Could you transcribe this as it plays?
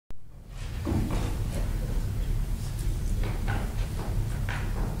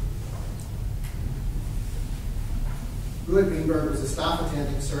Roy Greenberg was a staff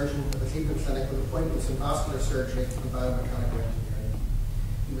attending surgeon at the Cleveland Clinic with appointments in vascular surgery and biomechanical engineering.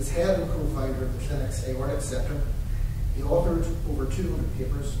 He was head and co-founder of the clinic's aortic center. He authored over 200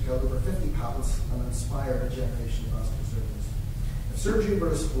 papers, held over 50 patents, and inspired a generation of vascular surgeons. If surgery were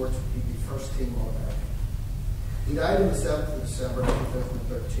a sport, he'd be first team All-American. He died on the 7th of December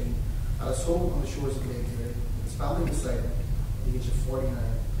 2013 at his home on the shores of Lake Erie, with his family beside him at the age of 49,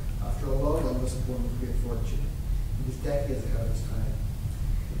 after a long illness born with great fortune. He was decades ahead of his time.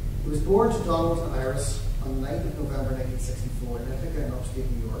 He was born to Donald and Iris on the 9th of November 1964 in Ithaca in upstate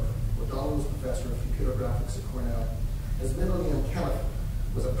New York, where Donald was professor of computer graphics at Cornell. His middle name, Kenneth,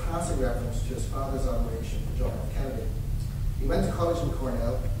 was a passing reference to his father's admiration for John F. Kennedy. He went to college in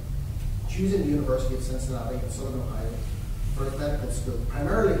Cornell, choosing the University of Cincinnati in southern Ohio for his medical school.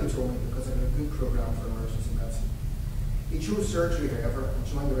 Primarily, he told me, because it had a good program for emergency medicine. He chose surgery, however, and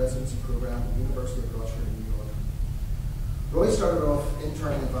joined the residency program at the University of Rochford in New York. Roy started off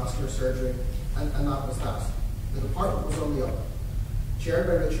interning in vascular surgery, and that was that. The department was on the up. Chaired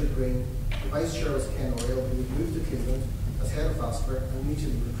by Richard Green, the vice chair was Ken Oriel, who had moved to Cleveland as head of vascular and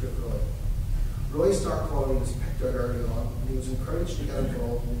mutually recruit Roy. Roy's star quality was picked out early on, and he was encouraged to get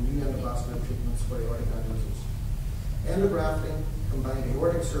involved in new endovascular treatments for aortic aneurysms. Endografting combined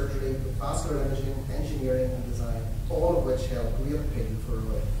aortic surgery with vascular imaging, engineering, and design, all of which held great appeal for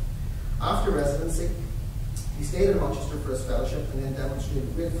Roy. After residency, he stayed in Manchester for his fellowship and then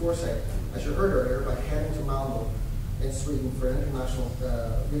demonstrated great foresight, as you heard earlier, by heading to Malmo in Sweden for an interventional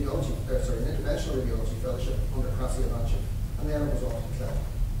radiology fellowship under Krasi Ivanchik, and then it was off to Clem.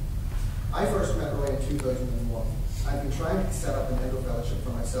 I first met Roy in 2001. I'd been trying to set up an endo fellowship for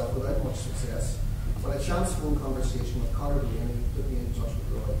myself without much success, when a chance phone conversation with Conor Delaney put me in touch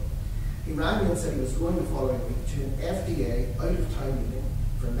with Roy. He rang me and said he was going the following week to an FDA out-of-town meeting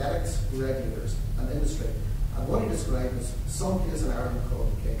for medics, regulators, and industry, and what he described as someplace in Ireland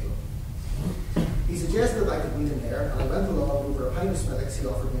called the K Club. He suggested that I could meet him there, and I went along. Over a pint of Smithwick's, he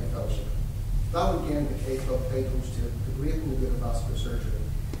offered me a fellowship. That weekend, the K Club played host to the great and the good of vascular surgery.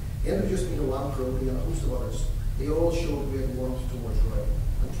 He introduced me to Juan Crowley and a host of others. They all showed great warmth towards Roy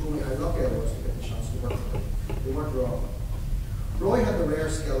and told me how lucky I was to get the chance to work with him. They weren't wrong. Roy had the rare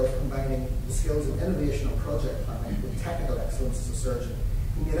skill of combining the skills of innovation and project planning with technical excellence as a surgeon.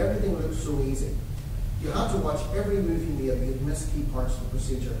 He made everything look so easy. You had to watch every move he made, and you'd miss key parts of the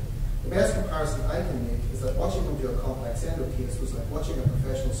procedure. The best comparison I can make is that watching him do a complex endo case was like watching a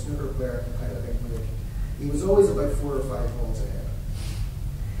professional snooker player compile a big break. He was always about 4 or 5 holes ahead.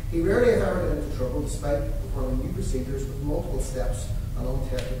 He rarely, if ever, got into trouble, despite performing new procedures with multiple steps and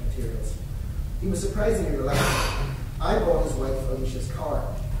untested materials. He was surprisingly relaxed. I bought his wife Alicia's car.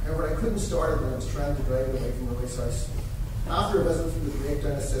 However, I couldn't start it when I was trying to drive it away from Roy's house. After a visit from the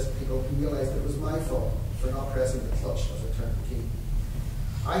breakdown assist people, he realised that it was my fault for not pressing the clutch as I turned the key.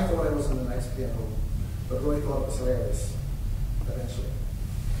 I thought I was on the next plane home, but Roy thought it was hilarious, eventually.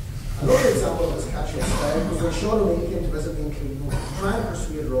 Another example of his catch-up style was when Sean O'Neill came to visit me in Cleveland to try and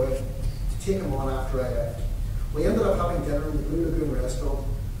persuade Roy to take him on after I left. We ended up having dinner in the Blue Lagoon restaurant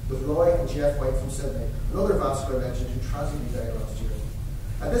with Roy and Jeff White from Sydney, another vascular legend who tragically died last year.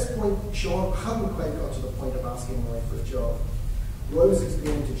 At this point, Sean hadn't quite got to the point of asking Roy for a job. Roy was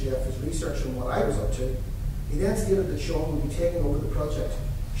explaining to Jeff his research on what I was up to. He then stated that Sean would be taking over the project.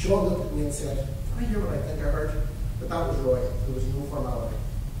 Sean looked at me and said, "Did I hear what I think I heard?" But that was Roy. There was no formality.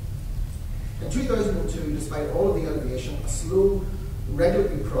 In 2002, despite all of the innovation, a slow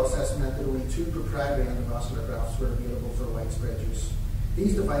regulatory process meant that only 2 proprietary endovascular grafts were available for widespread use.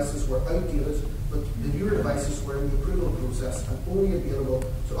 These devices were outdated, but the newer devices were in the approval process and only available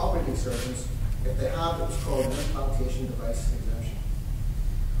to operating surgeons if they had what was called an implantation device exemption.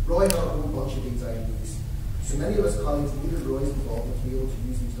 Roy had a whole bunch of these IDs, so many of his colleagues needed Roy's involvement to be able to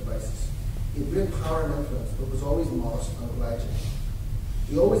use these devices. He had great power and influence, but was always modest and obliging.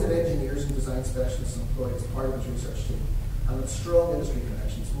 He always had engineers and design specialists employed as part of his research team, and had strong industry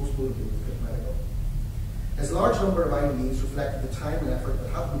connections, most notably with Cook Medical. His large number of IDs reflected the time and effort that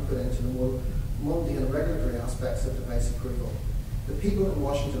had to be put into the more mundane regulatory aspects of device approval. The people in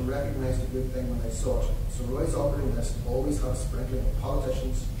Washington recognized a good thing when they saw it, so Roy's operating list always had a sprinkling of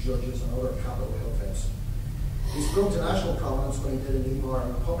politicians, judges, and other Capitol Hill types. He sprung to national prominence when he did an EMR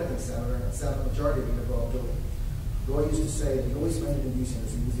and Republican senator and Senate Majority Leader Bob Dole. Roy used to say that he always found it amusing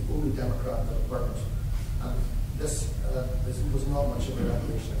as he was the only Democrat in the department. And this was not much of a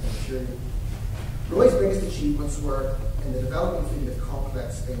revelation, I can assure you. Roy's biggest achievements were in the development field of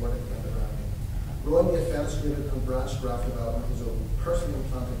complex aortic endografting. Roy made fenestrated and branched graft development his own, personally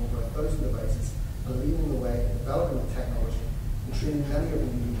implanting over 1,000 devices and leading the way in developing the technology and training many of the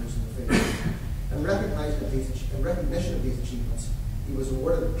new leaders in the field. In recognition of these achievements, he was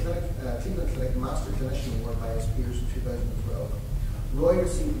awarded the Cleveland Clinic Master Clinician Award by his peers in 2012. Roy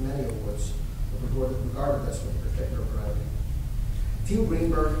received many awards, but regarded this with particular pride. Team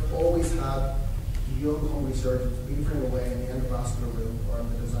Greenberg always had young, hungry surgeons beavering away in the endovascular room or in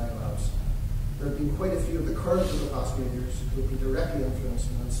the design labs. There have been quite a few of the current of the past few years who have been directly influenced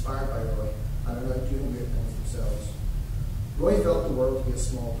and inspired by Roy and are now doing great things themselves. Roy felt the world to be a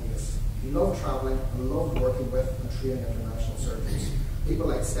small place. He loved travelling and loved working with and training international surgeons. People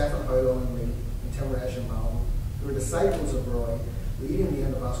like Stefan Howell and me and Tim Resch and Malcolm, who were disciples of Roy, leading the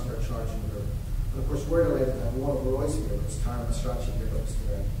endovascular charge in the room. And of course, we're delighted to have one of Roy's favourites, Tara Mastracci, here with us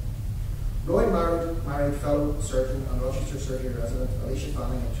today. Roy married fellow surgeon and Rochester surgery resident Alicia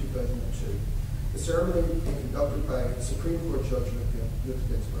Fanning in 2002. The ceremony was conducted by the Supreme Court Judge Ruth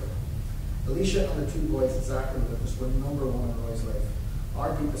Ginsburg. Alicia and the two boys, Zach and Lucas, were #1 in Roy's life.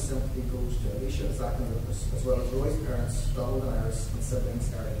 Our deepest sympathy goes to Alicia, Zach and Lucas, as well as Roy's parents, Donald and Iris, and siblings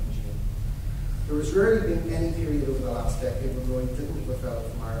Eric and Jean. There has rarely been any period over the last decade when Roy didn't have a fellow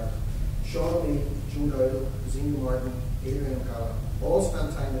from Ireland. Sean Lee, Joe Dowdle, Zini Martin, Adrian O'Callaghan all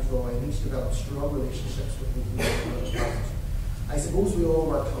spent time with Roy and each developed strong relationships with people in the past. I suppose we all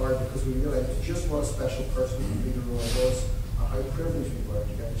worked hard because we realised just what a special person Peter Roy was and how privileged we were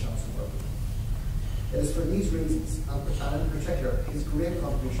to get the chance to work with him. It is for these reasons, and in particular his great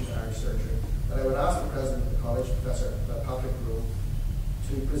contribution to Irish surgery, that I would ask the President of the College, Professor Patrick Rowe,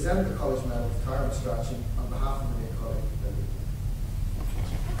 to present the College Medal with Tara Mastracci on behalf of the great colleague.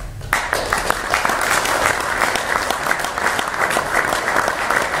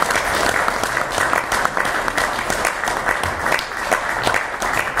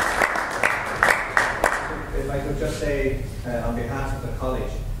 On behalf of the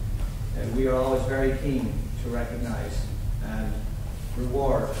college, we are always very keen to recognise and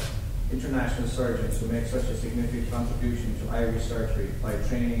reward international surgeons who make such a significant contribution to Irish surgery by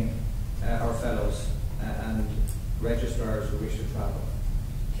training our fellows and registrars who wish to travel.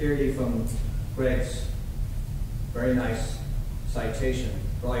 Clearly from Greg's very nice citation,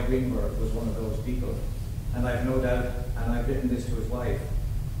 Roy Greenberg was one of those people, and I've no doubt, and I've written this to his wife,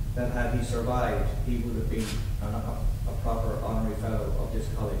 that had he survived, he would have been a proper honorary fellow of this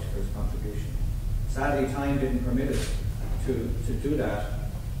college for his contribution. Sadly, time didn't permit us to do that,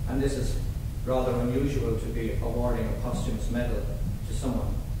 and this is rather unusual to be awarding a posthumous medal to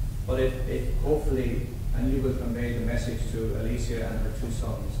someone. But it hopefully, and you will convey the message to Alicia and her two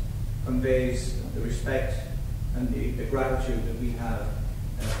sons, conveys the respect and the gratitude that we have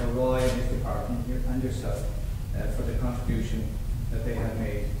for Roy and his department and yourself for the contribution that they have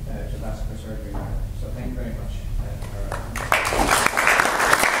made to vascular surgery in Ireland. So thank you very much.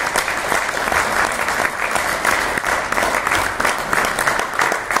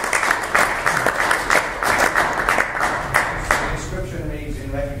 The inscription reads,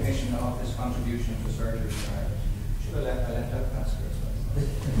 in recognition of his contribution to surgery in Ireland. Should I let that pass here as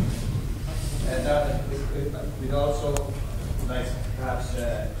well? We'd also like perhaps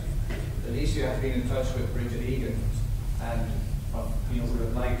Alicia has been in touch with Bridget Egan and would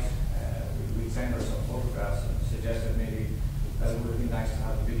have liked